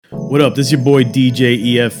What up? This is your boy DJ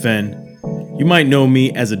EFN. You might know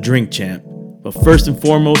me as a drink champ, but first and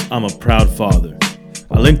foremost, I'm a proud father.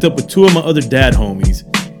 I linked up with two of my other dad homies,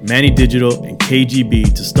 Manny Digital and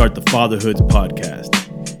KGB, to start the Fatherhoods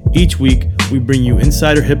podcast. Each week, we bring you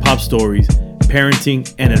insider hip-hop stories, parenting,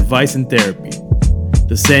 and advice and therapy.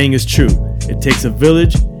 The saying is true, it takes a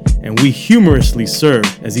village, and we humorously serve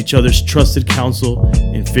as each other's trusted counsel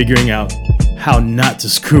in figuring out how not to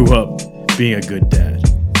screw up being a good dad.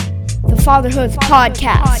 The Fatherhoods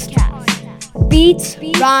Podcast. Beats,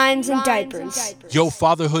 rhymes, and diapers. Yo,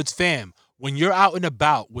 Fatherhoods fam, when you're out and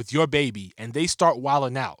about with your baby and they start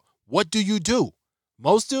wilding out, what do?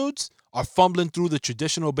 Most dudes are fumbling through the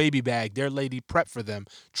traditional baby bag their lady prepped for them,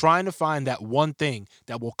 trying to find that one thing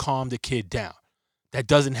that will calm the kid down. That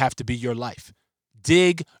doesn't have to be your life.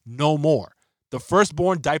 Dig no more. The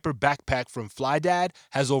firstborn diaper backpack from FlyDad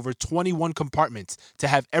has over 21 compartments to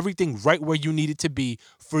have everything right where you need it to be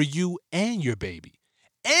for you and your baby,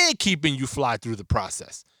 and keeping you fly through the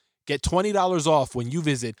process. Get $20 off when you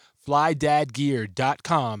visit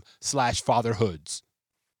flydadgear.com/fatherhoods.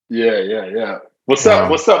 Yeah. What's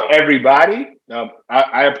up, everybody?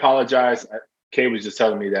 I apologize. Kay was just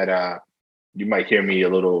telling me that you might hear me a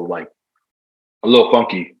little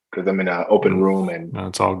funky because I'm in an open room and no,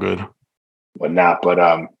 it's all good. Whatnot. But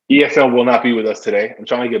EFN will not be with us today. I'm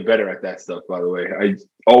trying to get better at that stuff, by the way. I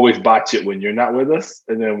always botch it when you're not with us,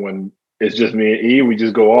 and then when it's just me and E, we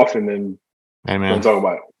just go off and then don't talk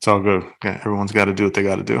about it. It's all good. Yeah, everyone's got to do what they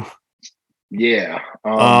got to do. Yeah.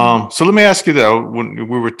 So let me ask you though, when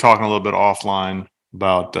we were talking a little bit offline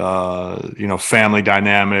about family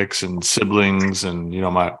dynamics and siblings, and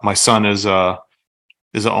my son is an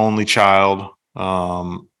only child.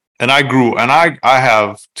 And I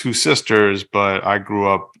have two sisters, but I grew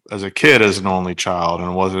up as a kid as an only child,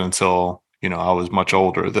 and it wasn't until I was much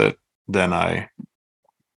older that then I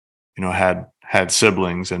had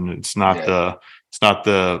siblings. And it's a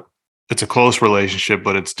close relationship,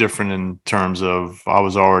 but it's different in terms of I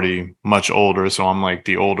was already much older, so I'm like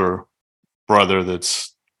the older brother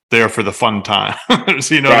that's there for the fun time.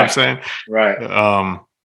 So you know what I'm saying? Right.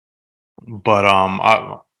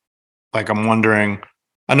 I'm wondering,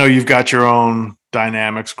 I know you've got your own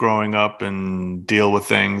dynamics growing up and deal with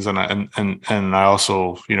things, and I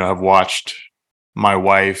also have watched my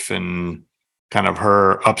wife and kind of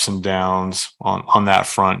her ups and downs on that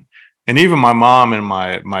front, and even my mom and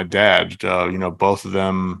my dad. Both of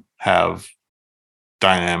them have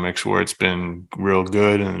dynamics where it's been real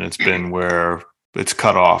good, and it's been where it's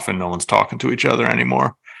cut off and no one's talking to each other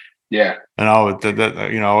anymore. Yeah, and I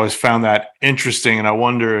always found that interesting, and I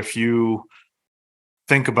wonder if you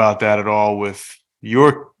think about that at all with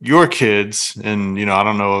your kids. And I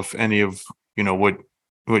don't know if any of what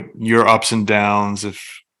your ups and downs,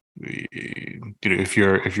 if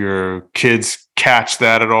your kids catch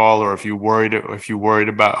that at all, or if you're worried about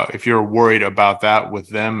that with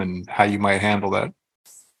them and how you might handle that.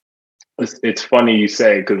 It's funny you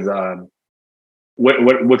say, because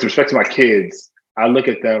with respect to my kids, I look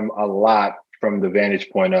at them a lot from the vantage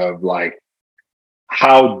point of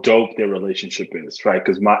how dope their relationship is, right?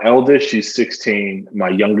 Because my eldest, she's 16, my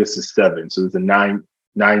youngest is 7, so there's a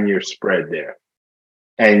nine-year spread there.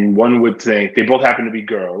 And one would think they both happen to be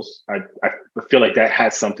girls. I feel like that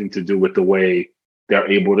has something to do with the way they're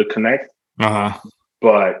able to connect. Uh-huh.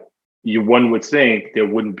 But one would think there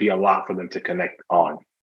wouldn't be a lot for them to connect on,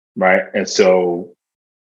 right? And so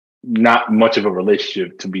not much of a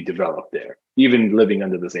relationship to be developed there, even living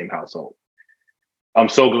under the same household. I'm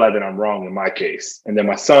so glad that I'm wrong in my case. And then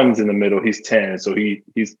my son's in the middle. He's 10. So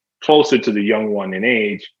he's closer to the young one in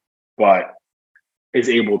age, but is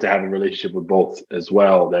able to have a relationship with both as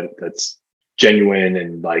well. That's genuine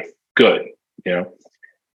and good,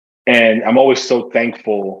 And I'm always so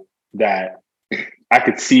thankful that I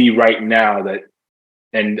could see right now that,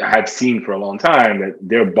 and I've seen for a long time, that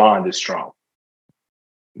their bond is strong.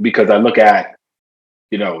 Because I look at,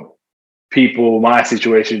 people, my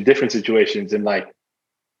situation, different situations, and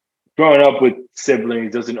growing up with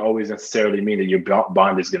siblings doesn't always necessarily mean that your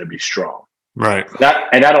bond is going to be strong. Right.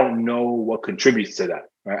 And I don't know what contributes to that.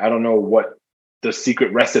 Right? I don't know what the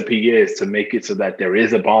secret recipe is to make it so that there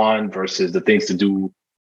is a bond versus the things to do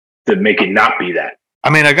to make it not be that. I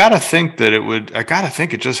mean, I got to think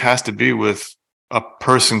it just has to be with a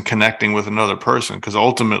person connecting with another person, because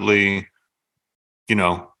ultimately,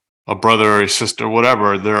 a brother or a sister,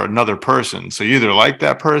 whatever, they're another person. So you either like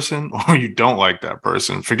that person or you don't like that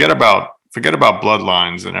person. Forget about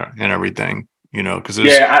bloodlines and everything, because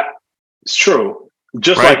it's true.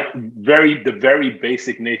 Just right? the very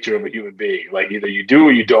basic nature of a human being. Either you do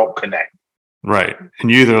or you don't connect. Right.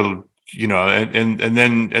 And you either you know, and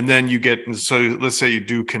then you get, so let's say you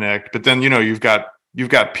do connect, but then, you know, you've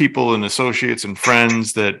got people and associates and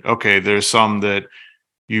friends that, okay, there's some that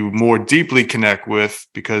you more deeply connect with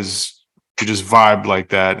because you just vibe like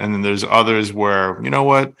that. And then there's others where, you know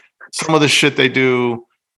what, some of the shit they do,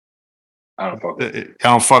 I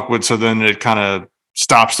don't fuck with. So then it kind of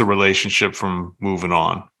stops the relationship from moving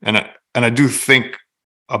on. And I do think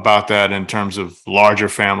about that in terms of larger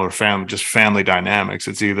family or just family dynamics.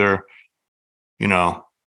 It's either, you know,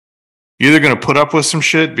 you're either going to put up with some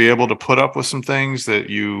shit, be able to put up with some things that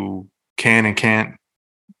you can and can't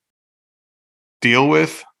deal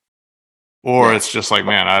with, or it's just like,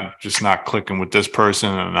 man, I'm just not clicking with this person,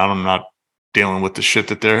 and I'm not dealing with the shit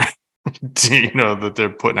that they're, you know, that they're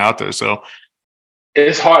putting out there. So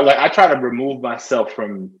it's hard. Like I try to remove myself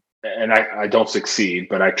from, and I don't succeed,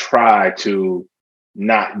 but I try to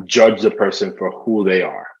not judge the person for who they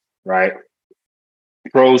are, right?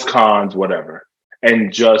 Pros, cons, whatever,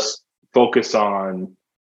 and just focus on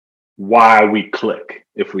why we click,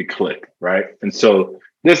 if we click, right? And so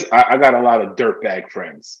I got a lot of dirtbag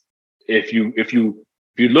friends. If you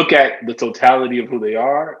look at the totality of who they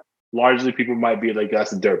are, largely people might be like,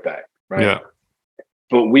 that's a dirtbag, right? Yeah.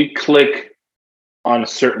 But we click on a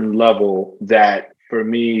certain level that, for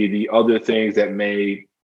me, the other things that may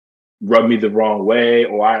rub me the wrong way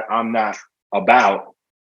or I'm not about,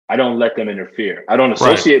 I don't let them interfere. I don't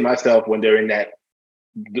associate myself when they're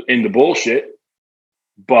in the bullshit,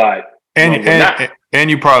 but and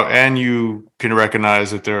you can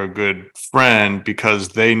recognize that they're a good friend because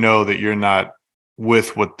they know that you're not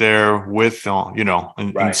with what they're with, you know,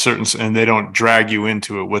 in certain, and they don't drag you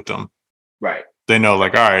into it with them. Right. They know,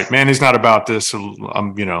 like, all right, man, he's not about this. So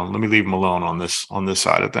you know, let me leave him alone on this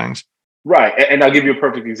side of things. Right. And I'll give you a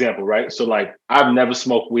perfect example, right? So like, I've never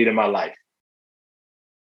smoked weed in my life.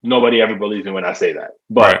 Nobody ever believes me when I say that,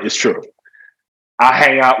 but It's true. I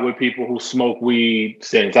hang out with people who smoke weed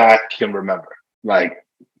since I can remember, like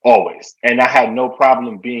always. And I had no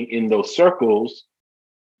problem being in those circles,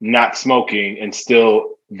 not smoking and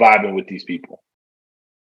still vibing with these people.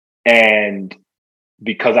 And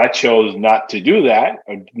because I chose not to do that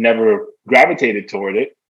or never gravitated toward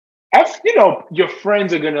it, you know, your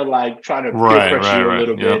friends are going to like try to peer pressure you a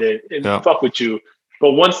little bit and fuck with you.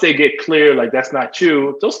 But once they get clear, like that's not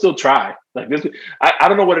you, they'll still try. Like this, I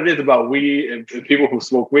don't know what it is about weed and people who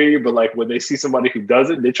smoke weed, but like when they see somebody who does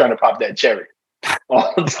it, they're trying to pop that cherry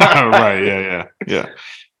all the time. Right? Yeah.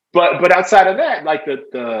 But outside of that, like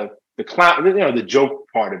the clown, you know, the joke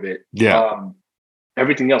part of it,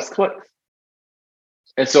 everything else clicks.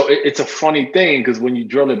 And so it's a funny thing because when you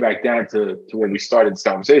drill it back down to when we started this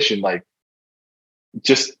conversation, like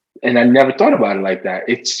and I never thought about it like that.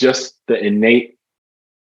 It's just the innate.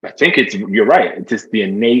 I think you're right. It's just the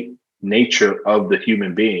innate nature of the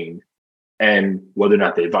human being and whether or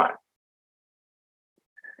not they vibe.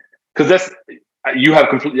 Because you have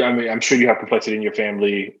completely, I mean, I'm sure you have complexity in your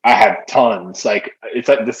family. I have tons. Like, it's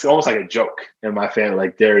like, this is almost like a joke in my family.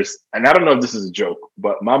 Like and I don't know if this is a joke,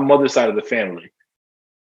 but my mother's side of the family,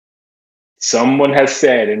 someone has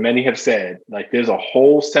said, and many have said, like, there's a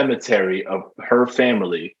whole cemetery of her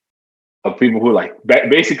family of people who like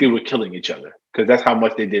basically were killing each other because that's how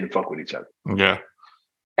much they didn't fuck with each other. Yeah.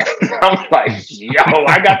 I'm like, yo,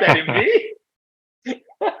 I got that in me.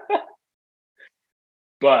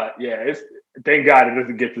 But yeah, thank God it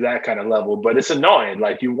doesn't get to that kind of level, but it's annoying.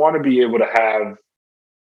 Like, you want to be able to have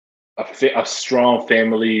a strong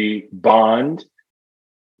family bond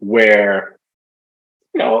where,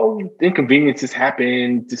 you know, inconveniences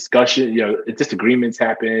happen, discussion, you know, disagreements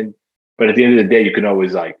happen. But at the end of the day, you can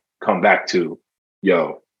always like come back to,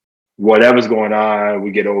 yo, whatever's going on,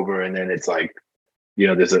 we get over. And then it's like, you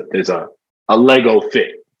know, there's a Lego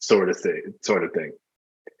fit sort of thing.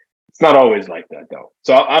 It's not always like that though.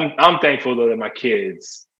 So I'm thankful though that my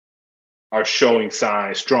kids are showing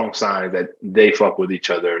strong signs that they fuck with each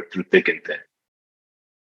other through thick and thin.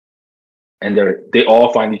 And they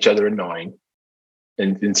all find each other annoying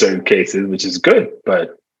in certain cases, which is good,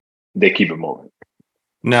 but they keep it moving.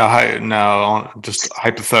 Now, just a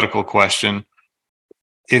hypothetical question.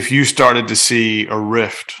 If you started to see a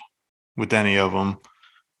rift with any of them,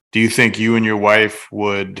 do you think you and your wife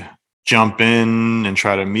would jump in and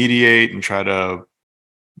try to mediate and try to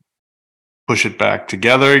push it back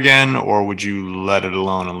together again, or would you let it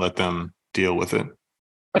alone and let them deal with it?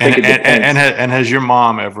 And has your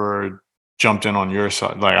mom ever jumped in on your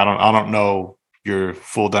side? Like, I don't know your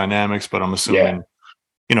full dynamics, but I'm assuming,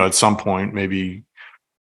 you know, at some point maybe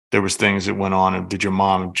there was things that went on. And did your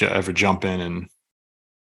mom ever jump in? And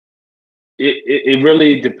it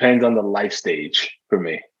really depends on the life stage for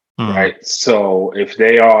me. right? So if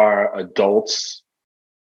they are adults,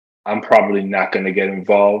 I'm probably not going to get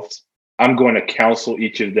involved. I'm going to counsel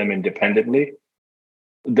each of them independently.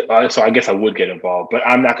 So I guess I would get involved, but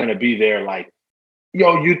I'm not going to be there like,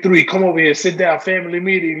 yo, you three, come over here, sit down, family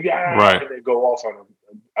meeting, yeah, Right. and then go off on them.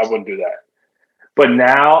 I wouldn't do that. But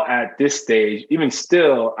now at this stage, even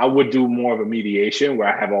still, I would do more of a mediation where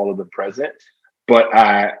I have all of them present, but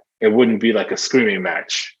it wouldn't be like a screaming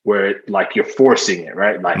match where like you're forcing it,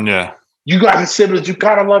 right? Like, Yeah. you guys are siblings, you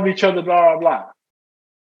gotta love each other, blah blah blah.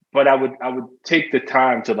 But I would take the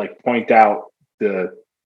time to like point out the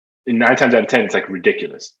 9 times out of 10 it's like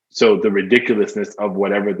ridiculous. So the ridiculousness of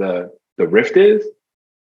whatever the rift is,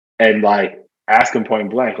 and like ask them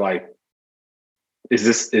point blank, like, is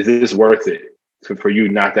this worth it for you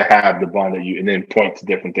not to have the bond that you, and then point to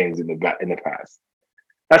different things in the past.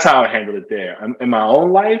 That's how I handle it there. In my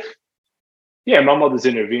own life, yeah, my mother's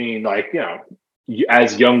intervened, like, you know,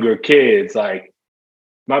 as younger kids, like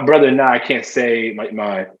my brother and I can't say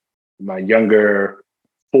my younger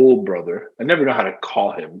full brother. I never know how to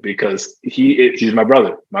call him because he's my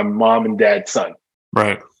brother, my mom and dad's son,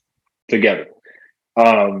 Right. together.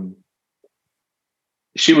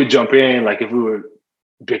 She would jump in, like if we were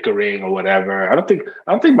bickering or whatever. I don't think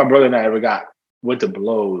my brother and I ever went to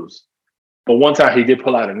blows, but one time he did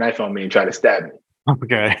pull out a knife on me and try to stab me.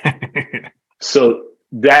 Okay. So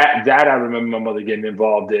that I remember my mother getting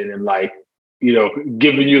involved in, and like, you know,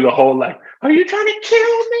 giving you the whole like, are you trying to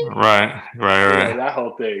kill me? Right. Yeah, that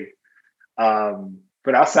whole thing.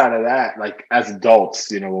 But outside of that, like as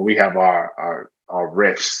adults, you know, when we have our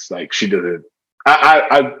riffs, like she doesn't.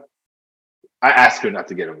 I ask her not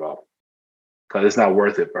to get involved because it's not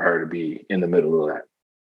worth it for her to be in the middle of that.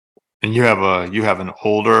 And you have an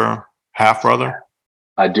older half brother?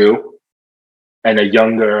 I do, and a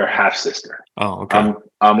younger half sister. Oh, okay.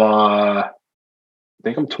 I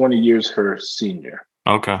think I'm 20 years her senior.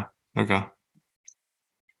 Okay.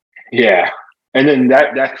 Yeah, and then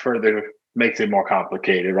that further makes it more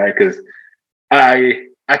complicated, right? Because I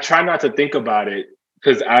try not to think about it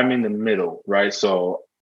because I'm in the middle, right? So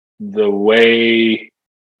the way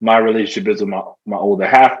my relationship is with my older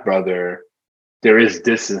half brother, there is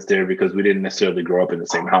distance there because we didn't necessarily grow up in the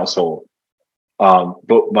same household.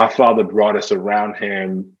 But my father brought us around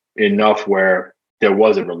him enough where there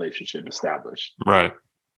was a relationship established. Right.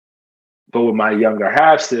 But with my younger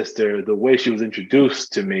half sister, the way she was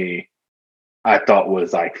introduced to me, I thought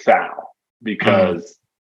was like foul because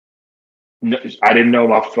I didn't know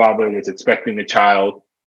my father was expecting a child.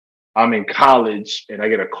 I'm in college and I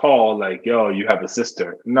get a call like, yo, you have a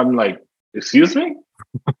sister. And I'm like, excuse me?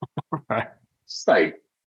 Right. It's like,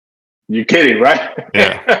 you're kidding, right?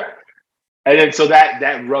 Yeah. And then so that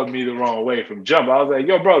rubbed me the wrong way from jump. I was like,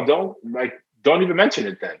 yo, bro, don't even mention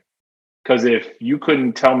it then. Because if you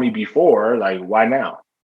couldn't tell me before, like, why now?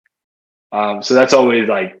 So that's always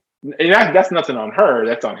like, and that's nothing on her,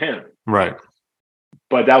 that's on him. Right.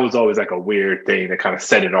 But that was always like a weird thing that kind of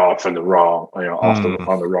set it off on the wrong,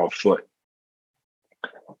 on the wrong foot.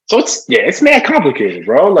 So it's mad complicated,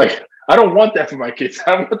 bro. Like, I don't want that for my kids.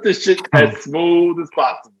 I want this shit as smooth as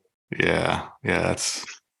possible. Yeah. That's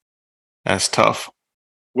tough.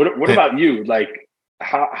 What about you? Like,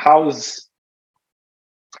 how is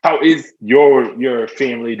your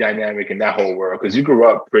family dynamic in that whole world? Because you grew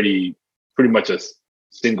up pretty much a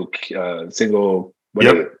single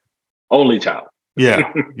only child.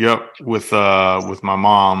 Yeah. Yep. With my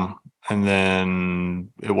mom, and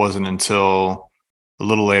then it wasn't until a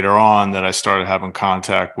little later on that I started having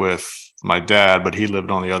contact with my dad, but he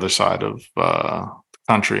lived on the other side of the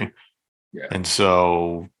country. Yeah. And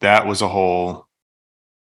so that was a whole,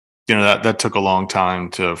 that took a long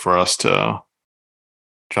time for us to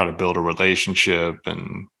try to build a relationship,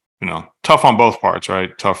 and, tough on both parts,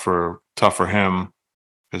 right? Tough for him.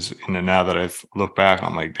 Because, now that I've looked back,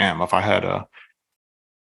 I'm like, damn, if I had a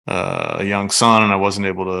young son and I wasn't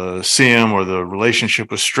able to see him, or the relationship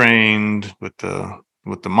was strained with the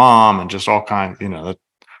mom, and just all kinds,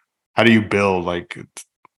 how do you build, like,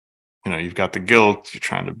 you've got the guilt, you're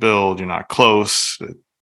trying to build, you're not close.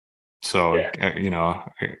 So, yeah.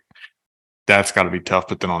 That's got to be tough.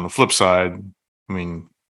 But then on the flip side, I mean,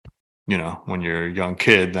 when you're a young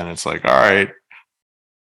kid, then it's like, all right,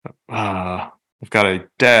 I've got a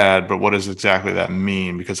dad, but what does exactly that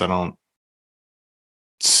mean? Because I don't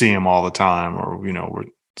see him all the time, or,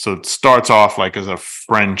 so it starts off like as a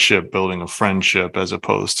friendship, building a friendship, as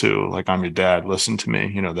opposed to like, I'm your dad, listen to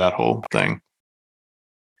me, that whole thing.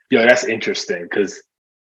 Yeah, that's interesting, because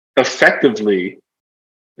effectively,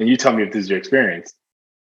 and you tell me if this is your experience,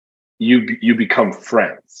 you become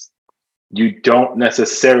friends. You don't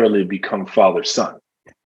necessarily become father-son.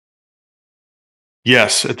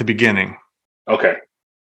 Yes, at the beginning. Okay.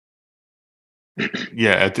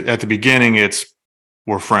 Yeah, at the beginning,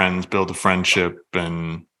 we're friends, build a friendship,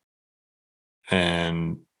 and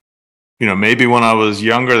maybe when I was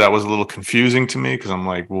younger, that was a little confusing to me because I'm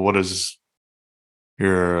like, well, what is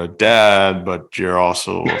you're a dad, but you're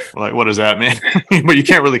also like, what does that mean? But you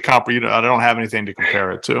can't really comprehend. I don't have anything to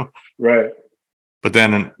compare it to. Right. But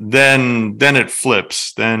then it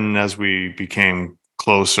flips. Then as we became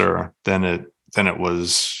closer, then it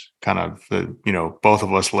was kind of both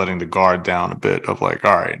of us letting the guard down a bit of like,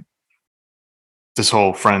 all right, this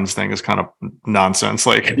whole friends thing is kind of nonsense.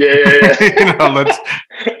 Like, yeah. let's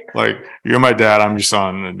like, you're my dad, I'm your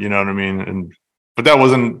son, and you know what I mean. But that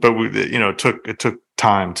wasn't. But we, it took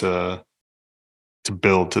time to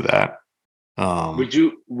build to that. Would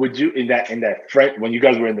you in that friend, when you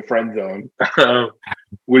guys were in the friend zone,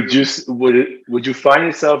 would you find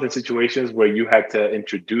yourself in situations where you had to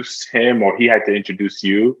introduce him or he had to introduce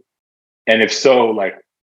you? And if so, like,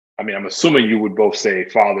 I mean, I'm assuming you would both say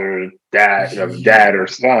father, dad or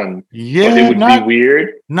son. Yeah, but it would be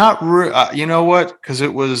weird. You know what? Because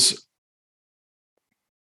it was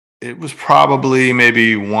probably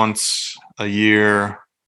maybe once a year.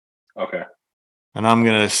 Okay. And I'm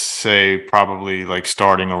going to say probably like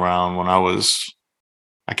starting around when I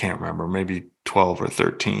can't remember, maybe 12 or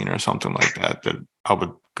 13 or something like that I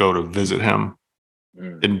would go to visit him.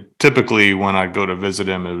 And typically when I go to visit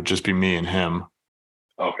him, it would just be me and him.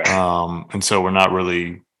 Okay. And so we're not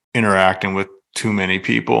really interacting with too many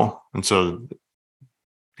people. And so,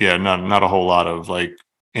 yeah, not a whole lot of like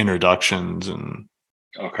introductions and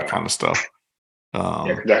that kind of stuff.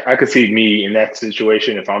 Yeah, I could see me in that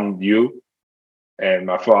situation if I'm you and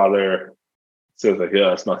my father says like,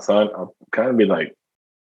 yeah, it's my son. I'll kind of be like,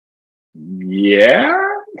 yeah.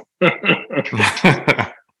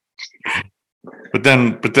 But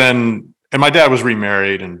then, and my dad was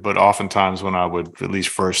remarried, but oftentimes when I would at least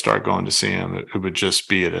first start going to see him, it would just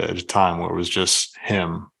be at a time where it was just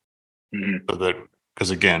him. Mm-hmm. So that,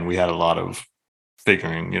 because again, we had a lot of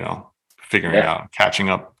figuring out, catching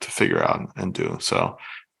up to figure out and do. So,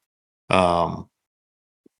 and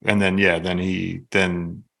then,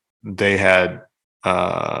 then they had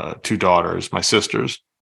 2 daughters, my sisters.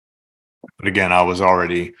 But again, I was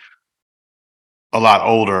already a lot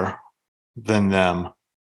older than them.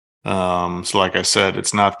 So like I said,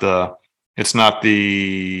 it's not the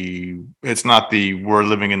we're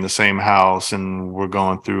living in the same house and we're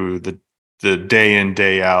going through the day in,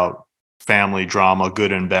 day out family drama,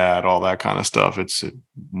 good and bad, all that kind of stuff. It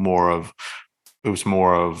was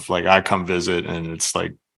more of like, I come visit and it's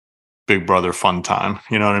like big brother fun time.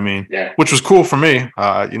 You know what I mean? Yeah. Which was cool for me.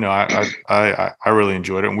 I really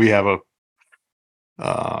enjoyed it. And we have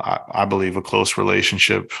I believe a close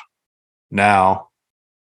relationship now.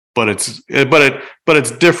 But it's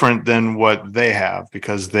different than what they have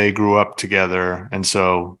because they grew up together, and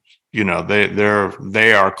so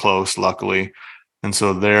they are close, luckily, and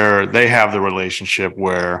so they have the relationship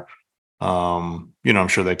where I'm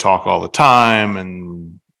sure they talk all the time,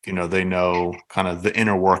 and they know kind of the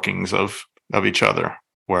inner workings of each other.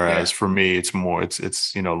 Whereas for me, it's more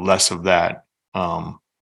it's less of that.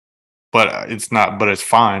 But it's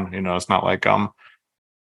fine. It's not like I'm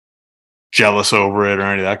jealous over it or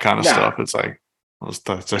any of that kind of stuff. It's like,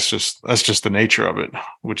 that's just the nature of it,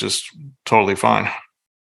 which is totally fine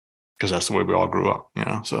because that's the way we all grew up,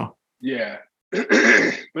 so. Yeah.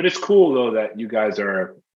 But it's cool though that you guys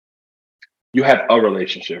you have a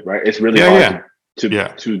relationship, right? It's really hard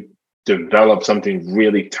to develop something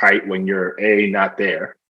really tight when you're A, not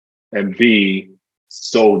there, and B,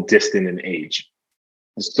 so distant in age.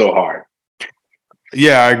 It's so hard.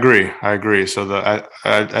 Yeah, I agree. So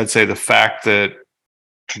I'd say the fact that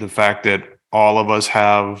all of us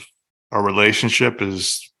have a relationship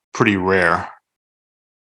is pretty rare.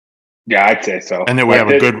 Yeah, I'd say so. And then we have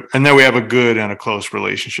a good and a close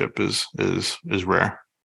relationship is rare.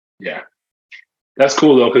 Yeah. That's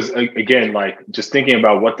cool though, because again, like just thinking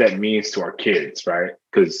about what that means to our kids, right?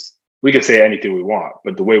 Because we can say anything we want,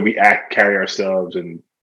 but the way we act, carry ourselves, and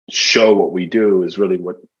show what we do is really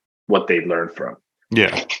what they learn from.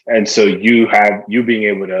 Yeah. And so you being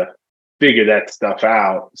able to figure that stuff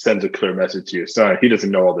out sends a clear message to your son. He doesn't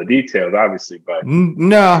know all the details, obviously, but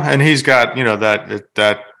no, and he's got,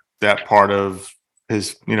 that part of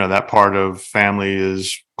his, that part of family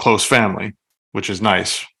is close family, which is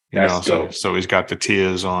nice. So he's got the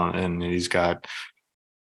tias on, and he's got,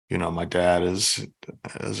 my dad as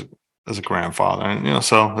a grandfather, and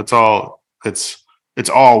so it's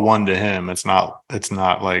all one to him. It's not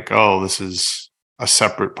like, oh, this is a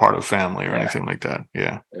separate part of family or anything like that.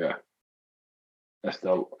 Yeah. Yeah. That's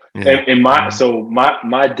dope. Yeah. And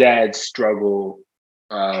my dad's struggle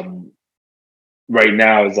right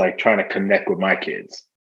now is like trying to connect with my kids.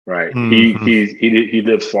 Right. Mhm. He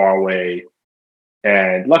lives far away,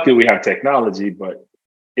 and luckily we have technology, but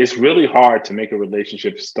it's really hard to make a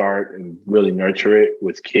relationship start and really nurture it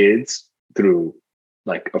with kids through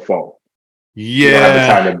like a phone. You don't have the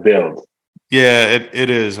Yeah. time to build. Yeah, it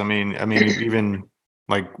is. I mean, even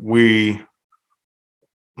like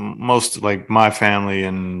most like my family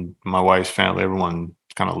and my wife's family, everyone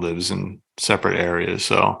kind of lives in separate areas.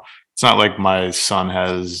 So it's not like my son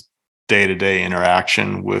has day-to-day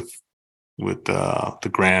interaction with the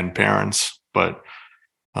grandparents, but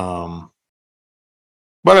I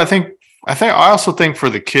also think for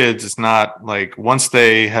the kids, it's not like once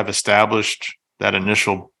they have established that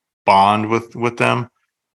initial bond with them,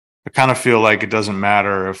 I kind of feel like it doesn't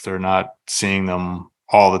matter if they're not seeing them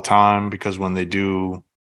all the time, because when they do,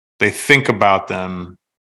 they think about them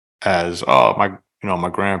as, oh, my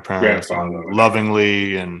grandparents, and Grandfather.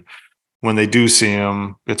 lovingly, and when they do see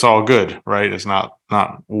them, it's all good, right? It's not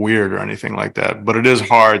weird or anything like that. But it is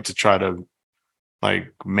hard to try to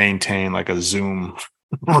like maintain like a Zoom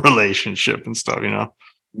relationship and stuff,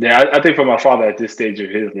 Yeah, I think for my father at this stage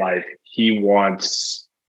of his life, he wants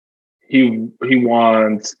to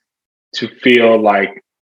feel like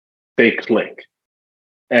they click,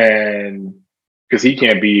 and because he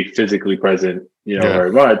can't be physically present, Yeah.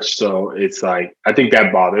 very much. So it's like I think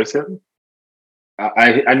that bothers him.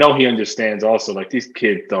 I know he understands also, like these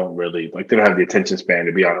kids don't really like, they don't have the attention span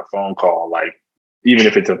to be on a phone call, like even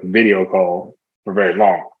if it's a video call, for very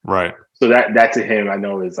long. Right. So that to him, I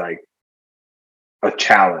know is like a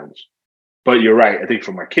challenge. But you're right. I think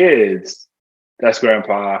for my kids, that's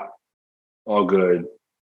grandpa, all good.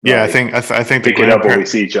 Yeah, Like, I think the pick it up when we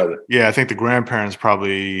grandparents. see each other. Yeah, I think the grandparents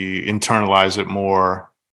probably internalize it more.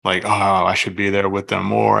 Like, oh, I should be there with them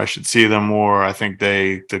more. I should see them more. I think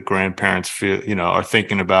the grandparents feel, are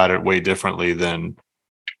thinking about it way differently than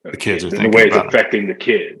the kids are And the thinking way it's about it. affecting the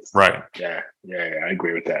kids. Right. Yeah, I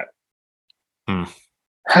agree with that.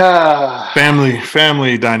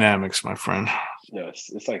 Family dynamics, my friend. Yes,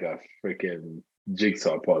 it's like a freaking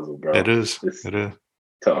jigsaw puzzle, bro. It is. It's It is.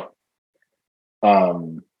 tough.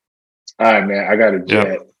 All right, man. I got a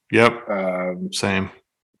jet. Yep. Same.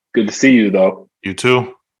 Good to see you, though. You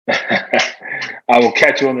too. I will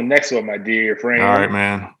catch you on the next one, my dear friend. All right,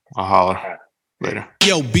 man. I'll holler later.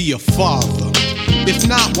 Yo, be a father. If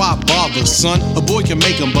not, why bother, son? A boy can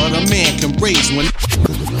make 'em, but a man can raise one.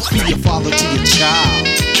 Be a father to your child.